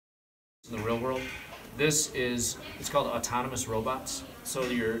in the real world. It's called autonomous robots. So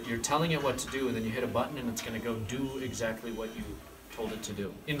you're telling it what to do, and then you hit a button and it's going to go do exactly what you told it to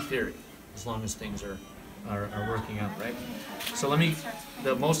do, in theory, as long as things are working out, right? So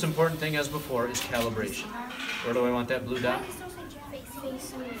the most important thing as before is calibration. Where do I want that blue dot?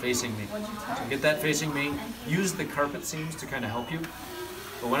 Facing me. So get that facing me. Use the carpet seams to kind of help you.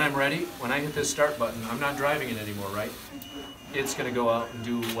 But when I'm ready, when I hit this start button, I'm not driving it anymore, right? It's going to go out and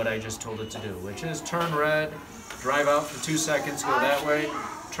do what I just told it to do, which is turn red, drive out for 2 seconds, go that way,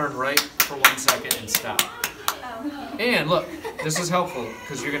 turn right for 1 second, and stop. And look, this is helpful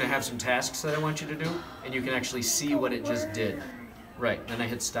because you're going to have some tasks that I want you to do, and you can actually see what it just did. Right, then I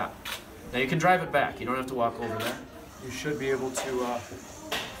hit stop. Now you can drive it back. You don't have to walk over there. You should be able to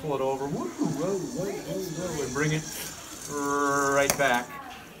pull it over, and bring it right back.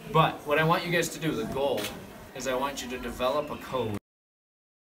 But what I want you guys to do, the goal, is I want you to develop a code